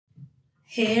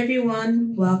Hey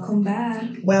everyone, welcome back.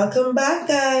 Welcome back,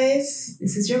 guys.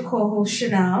 This is your co-host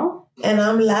Chanel. And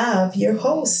I'm Lav, your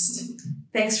host.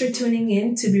 Thanks for tuning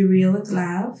in to Be Real with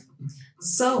Lav.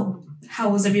 So, how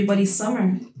was everybody's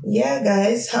summer? Yeah,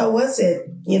 guys, how was it?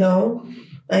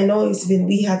 I know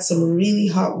we had some really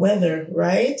hot weather,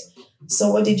 right?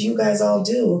 So what did you guys all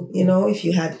do? If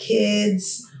you had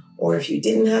kids or if you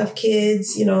didn't have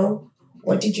kids,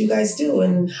 what did you guys do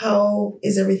and how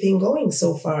is everything going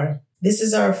so far? This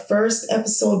is our first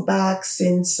episode back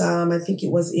since I think it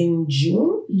was in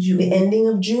June, the ending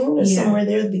of June or somewhere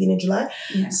there, the beginning of July.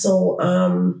 Yeah. So,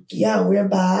 we're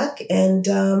back and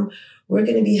we're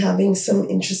going to be having some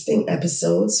interesting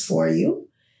episodes for you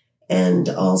and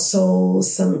also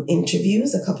some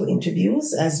interviews, a couple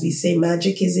interviews. As we say,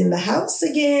 magic is in the house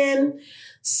again.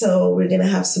 So we're going to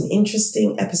have some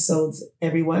interesting episodes,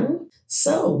 everyone.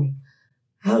 So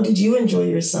how did you enjoy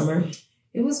your summer?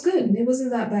 It was good. It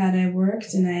wasn't that bad. I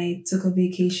worked and I took a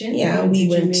vacation. Yeah, we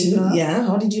went to. Yeah,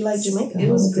 how did you like Jamaica? It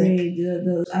was great.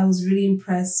 I was really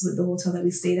impressed with the hotel that we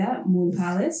stayed at, Moon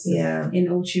Palace. Yeah, in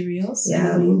Ocho Rios.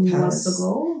 Yeah, Moon Palace. Wants to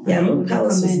go. Yeah, Moon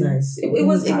Palace was nice. It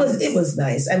was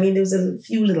nice. I mean, there was a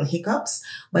few little hiccups,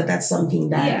 but that's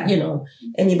something that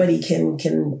anybody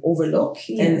can overlook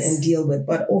and deal with.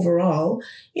 But overall,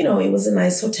 it was a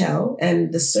nice hotel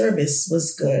and the service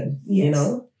was good.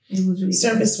 Yes. It was really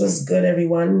Service was good,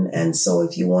 everyone. And so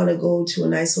if you want to go to a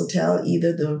nice hotel,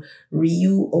 either the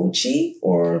Riu Ochi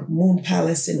or Moon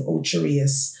Palace in Ocho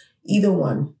Rios, either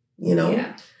one,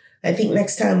 Yeah. I think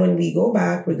next time when we go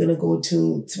back, we're going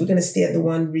to stay at the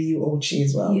one Riu Ochi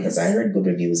as well. Because I heard good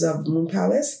reviews of Moon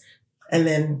Palace and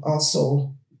then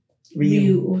also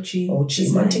Riu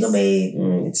Ochi. Montego Bay,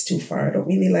 it's too far. I don't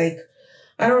really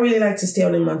like to stay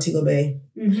on in Montego Bay.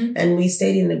 Mm-hmm. And we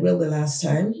stayed in the Grill the last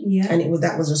time. Yeah. And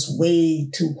that was just way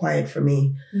too quiet for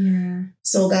me. Yeah.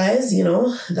 So guys,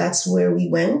 that's where we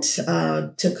went.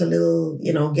 Took a little,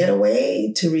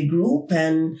 getaway to regroup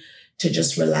and to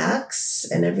just relax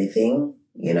and everything,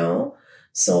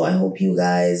 So I hope you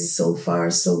guys so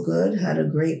far so good had a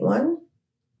great one.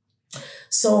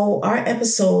 So our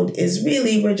episode is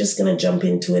really, we're just going to jump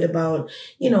into it about,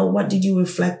 what did you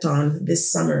reflect on this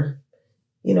summer?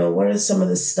 What are some of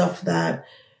the stuff that,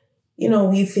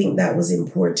 we think that was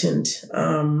important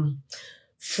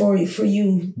for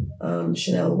you,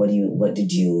 Chanel? What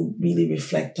did you really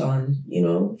reflect on,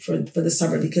 for the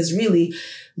summer? Because really,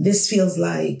 this feels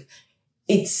like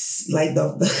it's like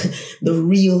the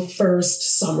real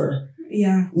first summer.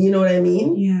 Yeah. You know what I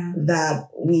mean? Yeah. That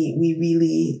we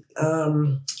really,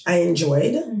 I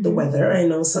enjoyed the weather. I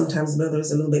know sometimes the weather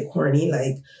is a little bit corny,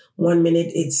 like 1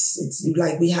 minute it's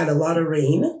like we had a lot of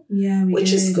rain,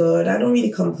 which is good. I don't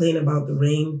really complain about the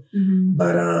rain,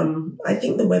 but I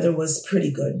think the weather was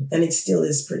pretty good, and it still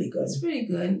is pretty good. It's pretty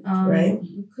good, right?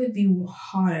 It could be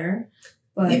hotter,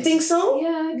 but you think so?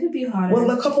 Yeah, it could be hotter.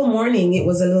 Well, a couple morning it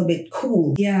was a little bit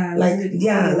cool. Yeah,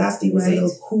 last week was a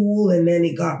little cool, and then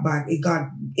it got back. It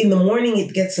got in the morning.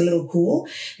 It gets a little cool,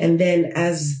 and then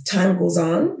as time goes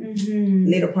on,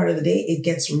 later part of the day, it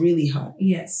gets really hot.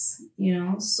 Yes.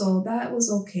 So that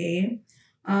was okay.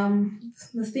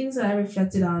 The things that I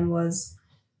reflected on was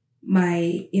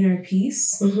my inner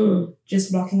peace,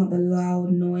 just blocking out the loud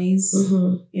noise,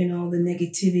 the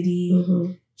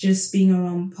negativity, just being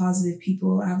around positive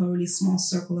people. I have a really small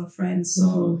circle of friends,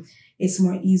 so it's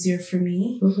more easier for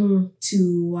me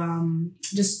to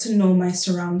just to know my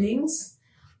surroundings,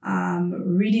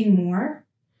 reading more.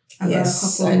 I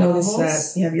noticed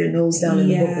that you have your nose down in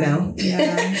the book now.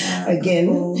 Yeah,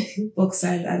 again, books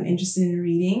I'm interested in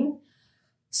reading,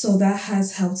 so that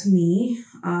has helped me.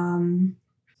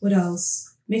 What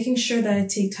else? Making sure that I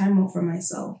take time out for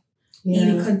myself.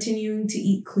 Continuing to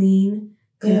eat clean.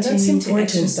 That's important.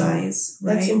 To exercise.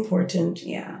 Right? That's important.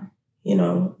 Yeah.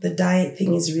 The diet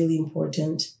thing is really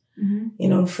important.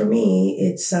 For me,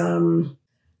 it's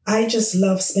I just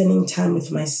love spending time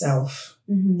with myself.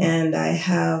 And I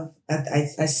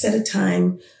set a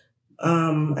time,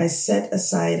 I set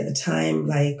aside a time,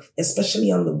 like,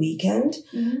 especially on the weekend.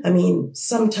 I mean,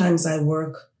 sometimes I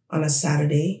work on a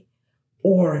Saturday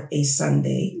or a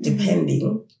Sunday,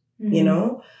 depending,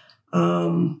 but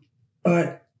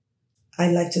I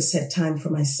like to set time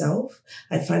for myself.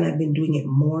 I find I've been doing it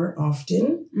more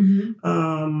often,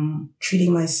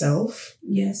 treating myself.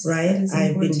 Yes. Right.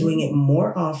 I've been doing it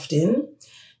more often.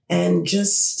 And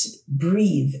just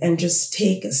breathe and just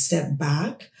take a step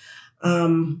back.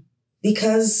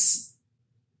 Because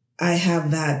I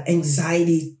have that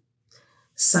anxiety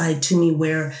side to me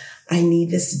where I need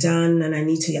this done and I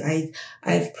need to,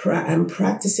 I'm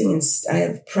practicing and I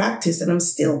have practiced and I'm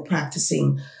still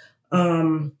practicing,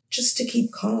 just to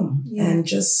keep calm and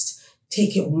just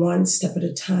take it one step at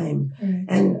a time. Right.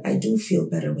 And I do feel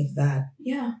better with that.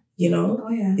 Yeah. You know? Oh,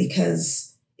 yeah.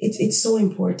 Because it's so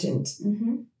important.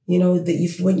 Mm-hmm. You know,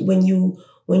 that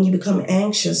when you become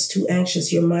anxious, too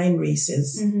anxious, your mind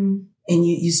races. Mm-hmm. And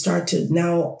you start to,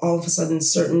 now all of a sudden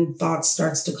certain thoughts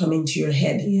starts to come into your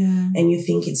head. Yeah. And you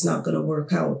think it's not going to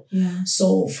work out. Yeah.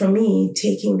 So for me,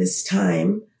 taking this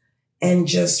time and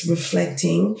just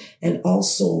reflecting and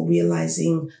also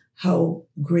realizing how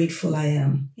grateful I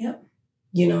am. Yep.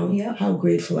 You know, how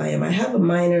grateful I am. I have a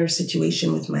minor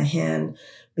situation with my hand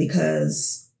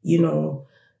because, you know,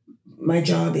 my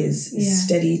job is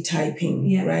steady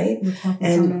typing, right?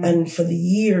 And for the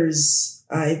years,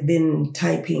 I've been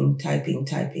typing.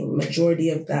 Majority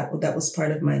of that was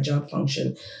part of my job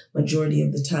function, majority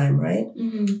of the time, right?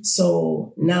 Mm-hmm.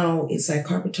 So now it's like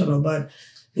carpal tunnel, but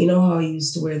you know how I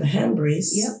used to wear the hand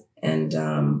brace, and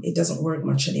it doesn't work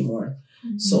much anymore.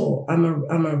 Mm-hmm. So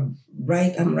I'm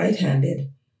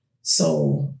right-handed.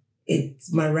 So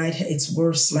it's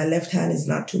worse. My left hand is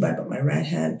not too bad, but my right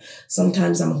hand,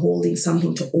 sometimes I'm holding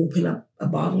something to open up a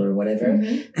bottle or whatever,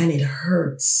 and it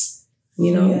hurts,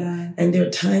 you know? Yeah. And there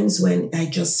are times when I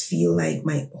just feel like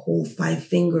my whole 5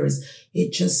 fingers,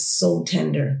 it's just so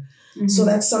tender. Mm-hmm. So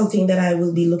that's something that I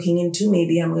will be looking into.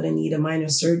 Maybe I'm going to need a minor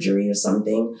surgery or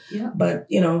something. Yeah. But,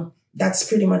 you know, that's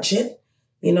pretty much it.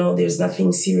 You know, there's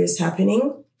nothing serious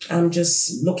happening. I'm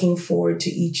just looking forward to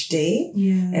each day.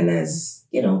 Yeah. And as,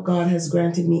 you know, God has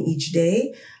granted me each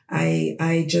day,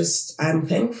 I'm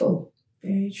thankful.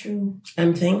 Very true.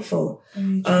 I'm thankful.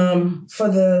 Very true. For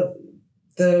the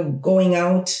going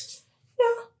out,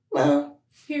 well,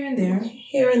 here and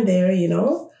there, you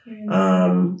know.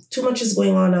 Too much is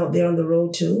going on out there on the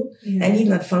road too. Yeah. And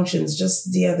even at functions.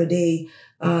 Just the other day,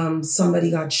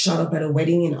 somebody got shot up at a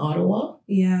wedding in Ottawa.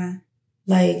 Yeah.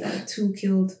 Like 2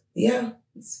 killed. Yeah.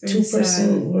 2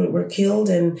 persons were killed,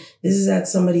 and this is at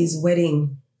somebody's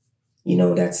wedding. You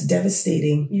know, that's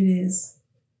devastating. It is.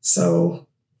 So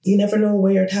you never know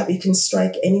where it happens. You can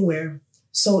strike anywhere.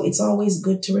 So it's always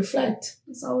good to reflect.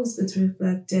 It's always good to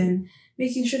reflect and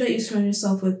making sure that you surround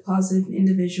yourself with positive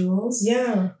individuals.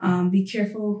 Yeah. Be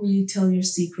careful who you tell your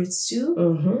secrets to.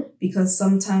 Mm-hmm. Because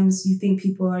sometimes you think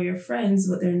people are your friends,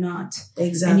 but they're not.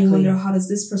 Exactly. And you wonder, how does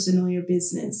this person know your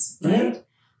business? Right? Yeah.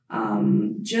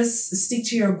 Just stick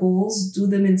to your goals. Do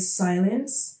them in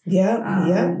silence.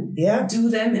 Yeah. Do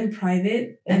them in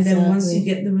private. Exactly. And then once you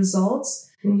get the results,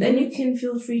 then you can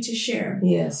feel free to share.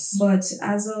 Yes. But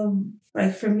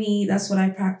like for me, that's what I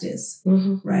practice,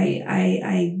 right?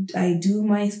 I do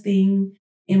my thing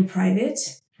in private.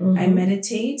 I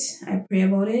meditate, I pray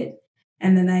about it,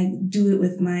 and then I do it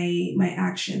with my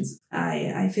actions.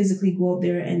 I physically go out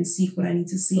there and seek what I need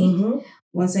to seek.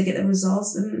 Once I get the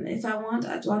results, and if I want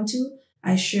to,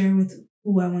 I share with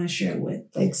who I want to share with.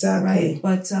 Exactly. Right?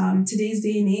 But today's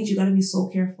day and age, you got to be so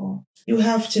careful. You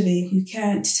have to be. You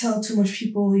can't tell too much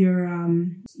people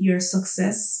your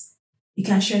success. You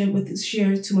can't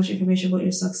share too much information about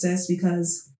your success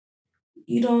because,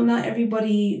 not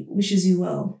everybody wishes you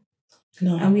well.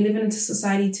 No. And we live in a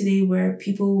society today where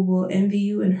people will envy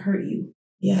you and hurt you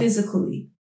physically.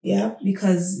 Yeah.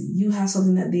 Because you have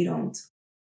something that they don't.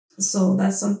 So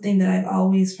that's something that I've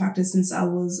always practiced since I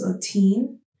was a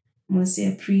teen. I'm going to say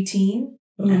a preteen.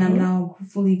 And I'm now a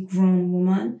fully grown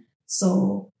woman.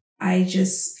 So I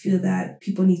just feel that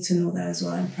people need to know that as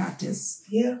well and practice.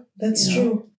 Yeah, that's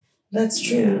true. That's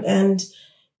true. Yeah. And,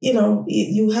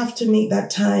 you have to make that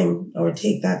time or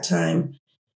take that time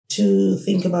to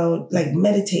think about, like,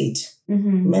 meditate.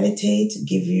 Meditate,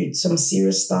 give you some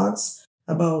serious thoughts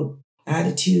about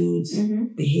attitudes,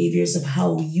 behaviors of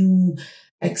how you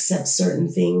accept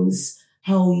certain things,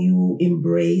 how you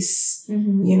embrace,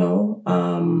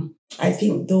 I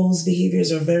think those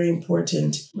behaviors are very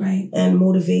important. Right. And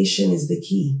motivation is the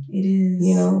key. It is.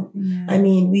 Yeah. I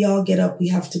mean, we all get up, we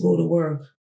have to go to work,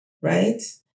 right?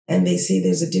 And they say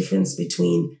there's a difference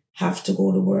between have to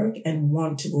go to work and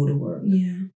want to go to work.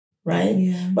 Yeah. Right?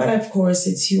 Yeah. But of course,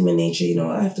 it's human nature,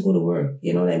 I have to go to work.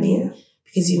 You know what I mean? Yeah.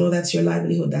 Because that's your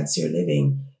livelihood, that's your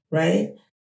living, right?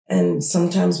 And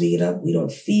sometimes we get up, we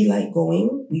don't feel like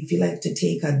going. We feel like to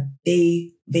take a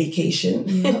day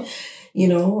vacation,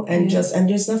 and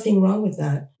there's nothing wrong with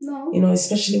that. No.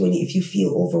 Especially if you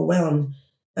feel overwhelmed.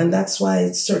 And that's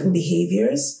why certain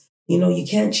behaviors, you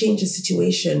can't change a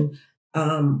situation,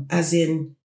 as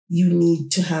in you need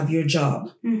to have your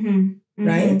job,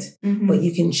 right? But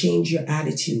you can change your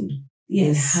attitude.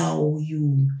 Yes. And how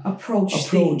you approach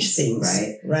things.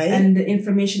 Right? And the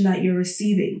information that you're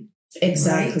receiving.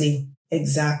 Exactly. Right?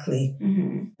 Exactly.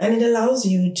 And it allows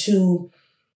you to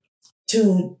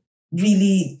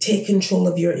really take control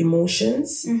of your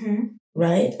emotions,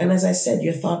 right? And as I said,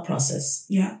 your thought process.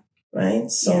 Yeah.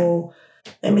 Right? So,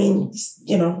 I mean,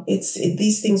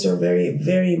 these things are very,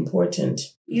 very important.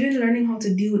 Even learning how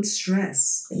to deal with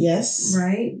stress. Yes.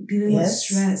 Right? Dealing with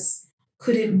stress.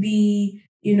 Could it be,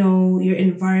 your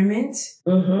environment?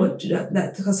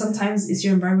 Because sometimes it's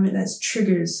your environment that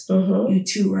triggers you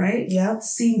too, right? Yeah.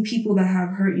 Seeing people that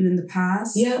have hurt you in the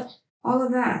past. Yeah. All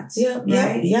of that. Yeah.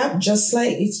 Right? Yeah.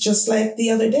 It's just like the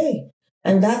other day.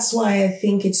 And that's why I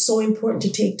think it's so important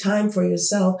to take time for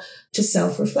yourself to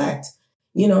self-reflect.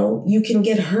 You can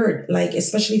get hurt, like,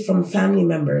 especially from family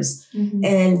members,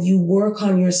 and you work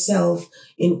on yourself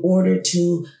in order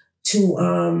to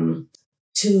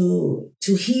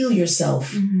heal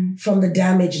yourself from the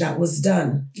damage that was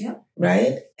done. Yep.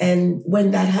 Right? And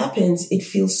when that happens, it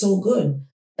feels so good.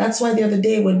 That's why the other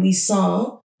day when we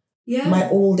saw my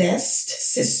oldest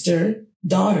sister,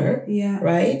 daughter,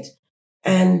 right?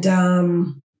 And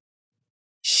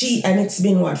it's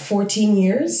been 14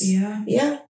 years? Yeah.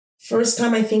 Yeah. First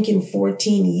time I think in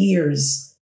 14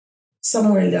 years,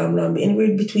 somewhere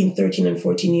anywhere between 13 and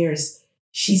 14 years,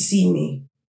 she's seen me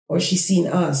or she's seen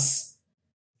us.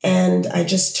 And I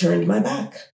just turned my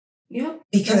back. Yeah.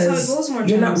 Because that's how it goes more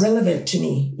you're times. not relevant to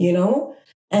me,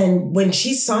 And when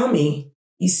she saw me,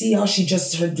 you see how she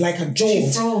just heard like a jolt.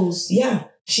 She froze. Yeah.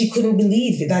 She couldn't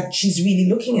believe that she's really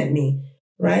looking at me.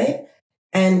 Right?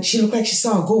 And she looked like she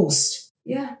saw a ghost.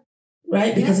 Yeah.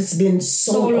 Right? Because it's been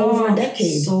so long, over a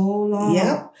decade. So long.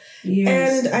 Yep.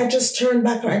 Years. And I just turned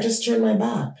my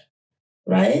back.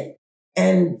 Right?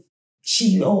 And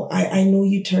I know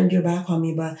you turned your back on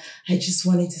me, but I just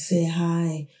wanted to say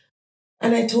hi.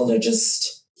 And I told her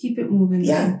just... keep it moving.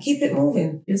 Yeah, keep it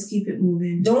moving. Just keep it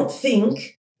moving. Don't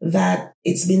think that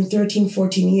it's been 13,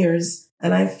 14 years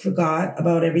and I forgot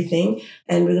about everything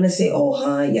and we're going to say, oh,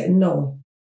 hi. Yeah, no.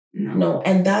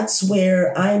 And that's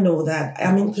where I know that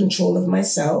I'm in control of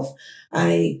myself.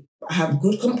 I have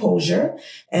good composure.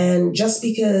 And just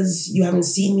because you haven't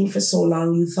seen me for so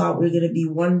long, you thought we're going to be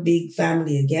one big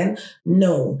family again.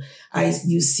 No,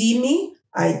 you see me.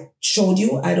 I showed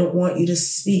you, I don't want you to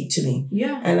speak to me.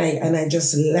 Yeah. And I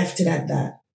just left it at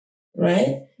that.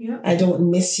 Right? Yeah. I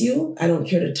don't miss you. I don't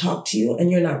care to talk to you and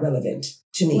you're not relevant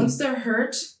to me. Once they're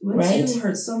hurt, you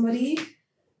hurt somebody,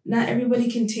 not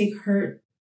everybody can take hurt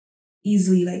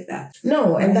easily like that.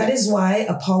 No, and that is why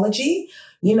apology,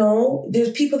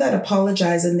 there's people that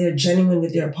apologize and they're genuine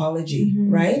with their apology,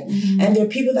 right? And there are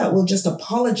people that will just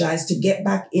apologize to get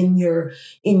back in your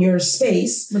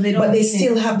space, but they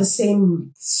still have the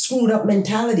same screwed up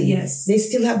mentality. Yes. They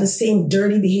still have the same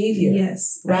dirty behavior.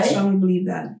 Yes. Right? I strongly believe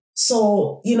that.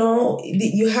 So,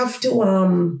 you have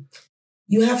to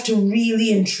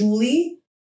really and truly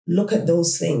look at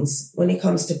those things when it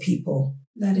comes to people.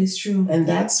 That is true. And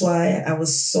that's why I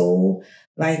was so,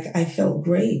 I felt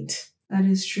great. That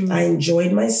is true. I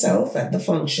enjoyed myself at the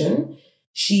function.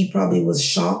 She probably was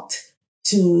shocked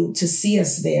to see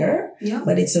us there. Yeah.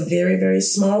 But it's a very, very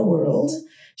small world.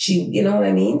 You know what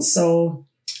I mean? So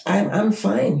I'm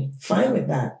fine with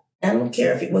that. I don't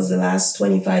care if it was the last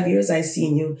 25 years I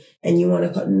seen you and you want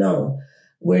to cut. No,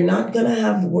 we're not going to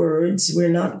have words. We're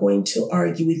not going to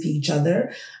argue with each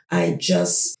other. I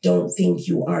just don't think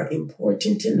you are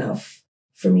important enough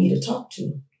for me to talk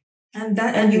to.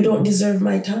 And you don't deserve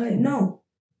my time. No,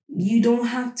 you don't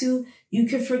have to. You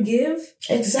can forgive.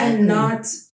 Exactly. You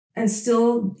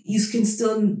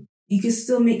can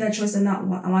still make that choice and not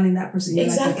wanting that person.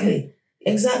 Exactly.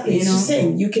 Exactly. It's just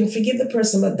saying you can forgive the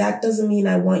person, but that doesn't mean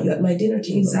I want you at my dinner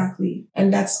table. Exactly.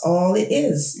 And that's all it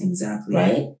is. Exactly.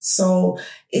 Right? So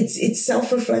it's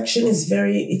self-reflection is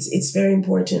it's very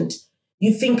important.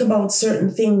 You think about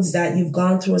certain things that you've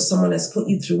gone through or someone has put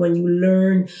you through and you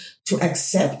learn to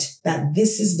accept that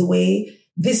this is the way,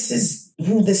 this is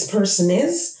who this person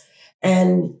is,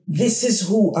 and this is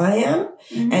who I am,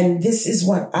 and this is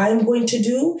what I'm going to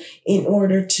do in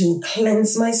order to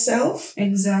cleanse myself.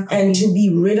 Exactly. And to be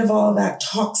rid of all that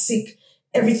toxic,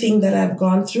 everything that I've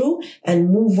gone through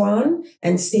and move on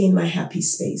and stay in my happy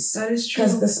space. That is true.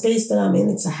 Because the space that I'm in,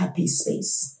 it's a happy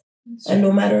space. And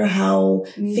no matter how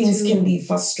things can be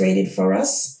frustrated for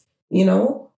us,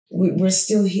 we're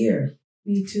still here.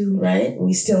 Me too. Right?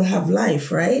 We still have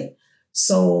life, right?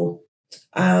 So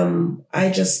I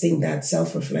just think that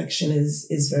self-reflection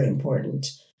is very important.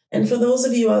 And for those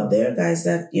of you out there, guys,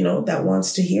 that, that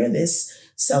wants to hear this,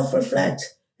 self-reflect.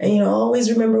 And,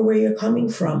 always remember where you're coming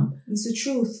from. It's the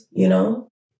truth.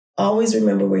 Always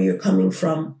remember where you're coming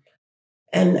from.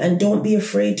 And don't be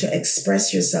afraid to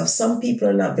express yourself. Some people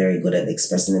are not very good at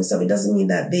expressing themselves. It doesn't mean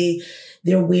that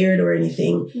they're weird or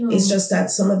anything. No. It's just that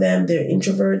some of them, they're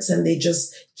introverts and they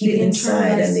just keep it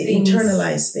inside and they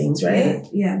internalize things, right?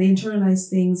 Yeah, they internalize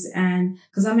things. And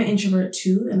because I'm an introvert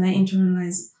too, and I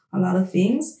internalize a lot of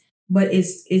things, but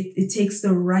it takes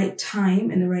the right time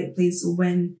and the right place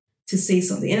when to say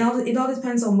something. And it all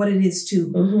depends on what it is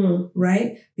too,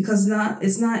 right? Because not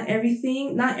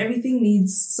everything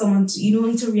needs someone you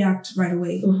don't need to react right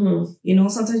away. You know,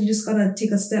 sometimes you just gotta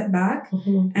take a step back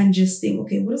and just think,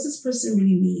 okay, what does this person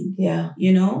really mean? Yeah.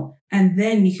 You know? And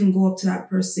then you can go up to that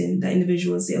person, that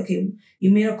individual, and say, okay,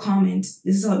 you made a comment.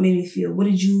 This is how it made me feel. What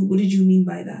did you mean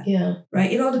by that? Yeah.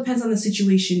 Right? It all depends on the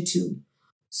situation too.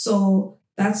 So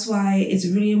that's why it's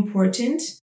really important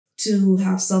to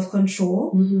have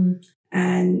self-control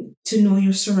and to know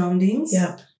your surroundings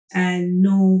and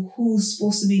know who's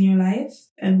supposed to be in your life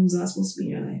and who's not supposed to be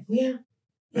in your life. Yeah.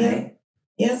 Right?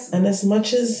 Yes. And as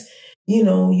much as, you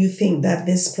know, you think that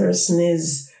this person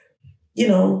is, you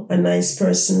know, a nice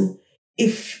person,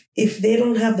 if they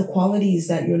don't have the qualities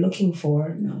that you're looking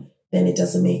for, then it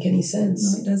doesn't make any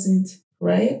sense. No, it doesn't.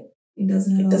 Right? It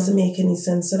doesn't at all. It doesn't make any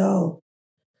sense at all.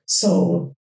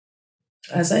 So,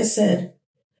 as I said,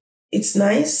 it's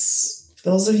nice,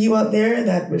 those of you out there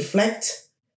that reflect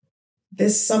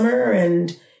this summer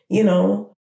and, you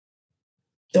know,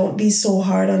 don't be so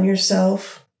hard on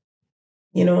yourself.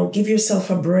 You know, give yourself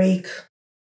a break,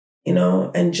 you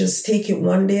know, and just take it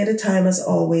one day at a time as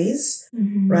always,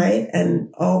 right?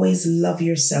 And always love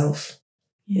yourself,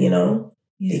 you know,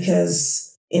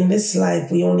 because in this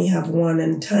life, we only have one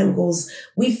and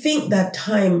we think that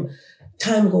time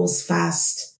goes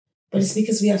fast. But it's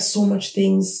because we have so much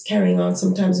things carrying on.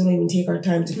 Sometimes we don't even take our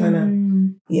time to kind of,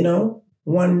 you know,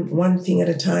 one thing at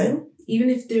a time. Even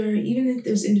if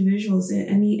there's individuals,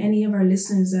 any of our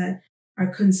listeners that are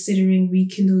considering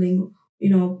rekindling, you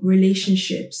know,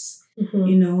 relationships,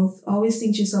 you know, always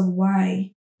think to yourself,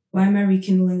 why am I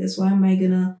rekindling this? Why am I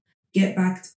gonna get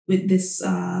back with this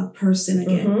person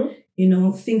again? You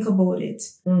know, think about it.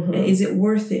 Is it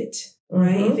worth it?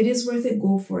 Right? If it is worth it,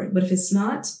 go for it. But if it's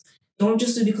not, don't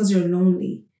just do it because you're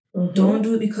lonely. Don't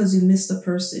do it because you missed the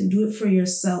person. Do it for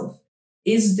yourself.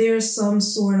 Is there some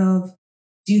sort of,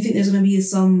 do you think there's going to be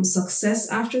some success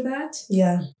after that?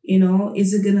 Yeah. You know,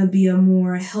 is it going to be a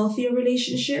more healthier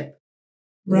relationship?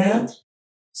 Right? Yeah.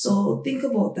 So think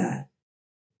about that.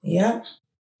 Yeah.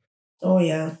 Oh,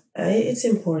 yeah. It's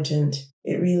important.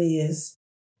 It really is.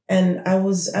 And I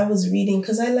was reading,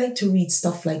 because I like to read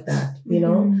stuff like that, you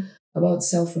know, about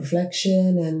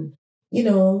self-reflection and, you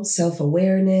know,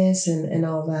 self-awareness and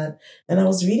all that. And I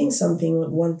was reading something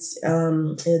once,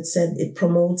 it said it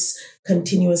promotes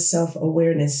continuous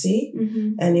self-awareness, see?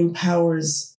 And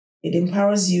empowers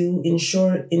you,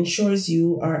 ensures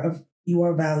you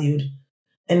are valued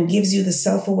and gives you the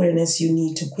self-awareness you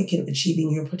need to quicken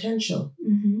achieving your potential.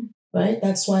 Right?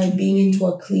 That's why being into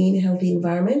a clean, healthy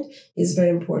environment is very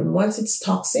important. Once it's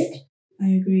toxic, I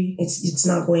agree. It's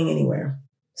not going anywhere.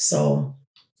 So,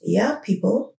 yeah,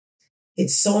 people,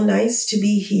 it's so nice to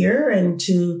be here and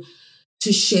to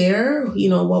share, you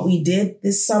know, what we did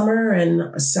this summer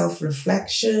and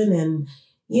self-reflection and,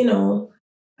 you know,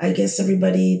 I guess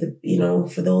everybody, you know,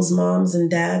 for those moms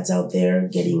and dads out there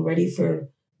getting ready for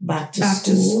back to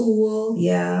school.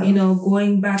 Yeah. You know,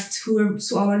 going back to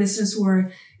all our listeners who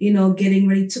are, you know, getting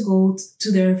ready to go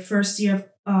to their first year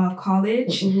of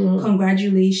college.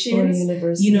 Congratulations.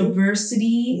 Or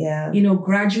university. Yeah. You know,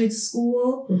 graduate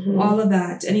school, all of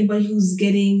that. Anybody who's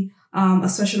getting a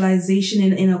specialization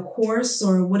in a course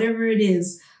or whatever it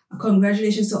is,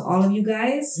 congratulations to all of you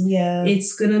guys. Yeah.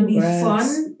 It's going to be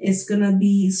fun. It's going to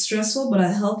be stressful, but a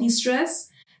healthy stress.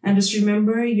 And just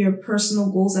remember your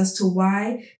personal goals as to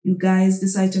why you guys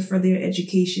decide to further your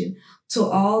education. To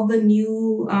all the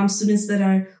new students that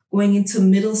are going into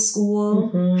middle school,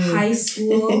 high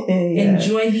school,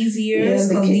 enjoy these years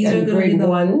because these are going to be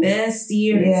the best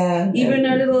years. Yeah. Even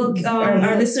our little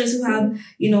our listeners who have,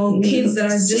 you know, kids that are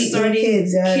just starting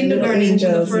kindergarten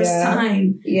for the first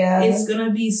time. Yeah. It's going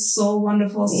to be so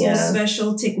wonderful, so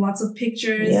special. Take lots of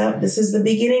pictures. Yeah. This is the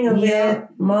beginning of it.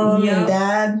 Mom and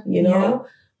dad, you know.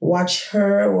 Watch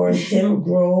her or him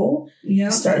grow.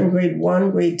 Starting grade 1,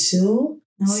 grade 2.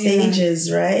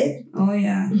 Stages, right? Oh,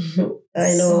 yeah.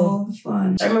 I know. So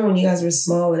fun. I remember when you guys were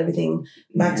small and everything.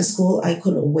 Back to school, I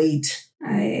couldn't wait.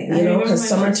 You know, because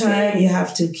summertime, you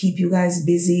have to keep you guys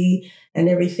busy and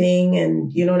everything.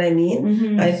 And you know what I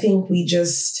mean? I think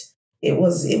it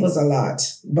was a lot.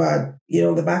 But, you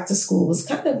know, the back to school was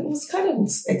kind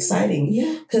of exciting.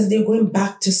 Yeah. Because they're going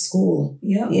back to school.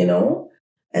 Yeah. You know?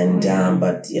 And,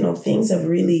 but, things have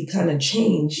really kind of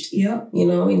changed,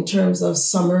 in terms of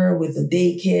summer with the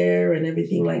daycare and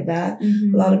everything like that.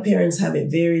 Mm-hmm. A lot of parents have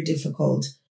it very difficult,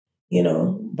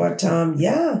 but,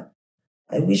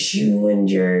 I wish you and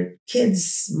your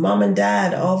kids, mom and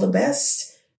dad, all the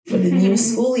best for the new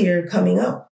school year coming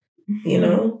up,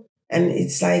 and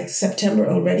it's like September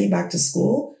already, back to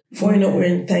school. Before we're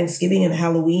in Thanksgiving and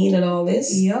Halloween and all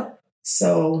this. Yep.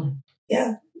 So,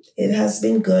 yeah, it has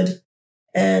been good.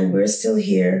 And we're still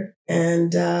here.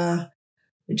 And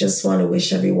we just want to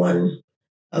wish everyone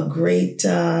a great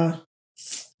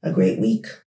week.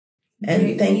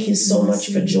 And thank you so much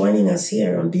for joining us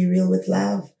here on Be Real with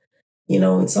Lav.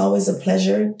 It's always a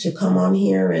pleasure to come on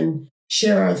here and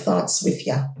share our thoughts with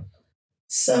you.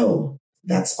 So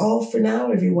that's all for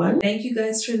now, everyone. Thank you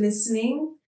guys for listening.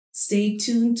 Stay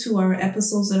tuned to our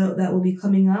episodes that will be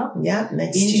coming up. Yeah,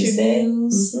 next Tuesday.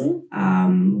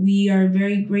 Mm-hmm. We are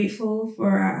very grateful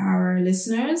for our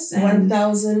listeners.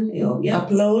 1,000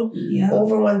 upload. Yep.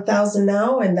 Over 1,000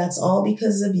 now. And that's all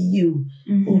because of you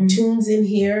who tunes in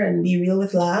here and Be Real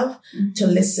with Lav to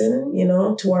listen,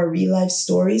 to our real life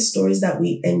stories that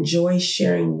we enjoy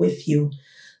sharing with you.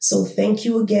 So thank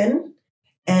you again.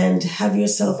 And have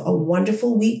yourself a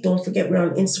wonderful week. Don't forget we're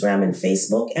on Instagram and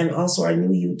Facebook and also our new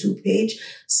YouTube page.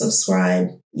 Subscribe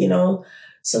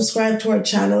to our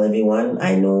channel, everyone.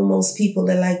 I know most people,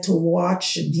 they like to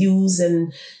watch views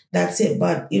and that's it.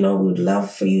 But, we would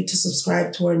love for you to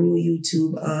subscribe to our new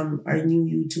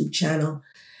YouTube channel.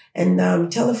 And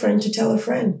tell a friend to tell a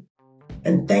friend.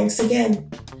 And thanks again.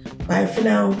 Bye for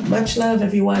now. Much love,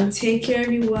 everyone. Take care,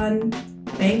 everyone.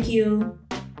 Thank you.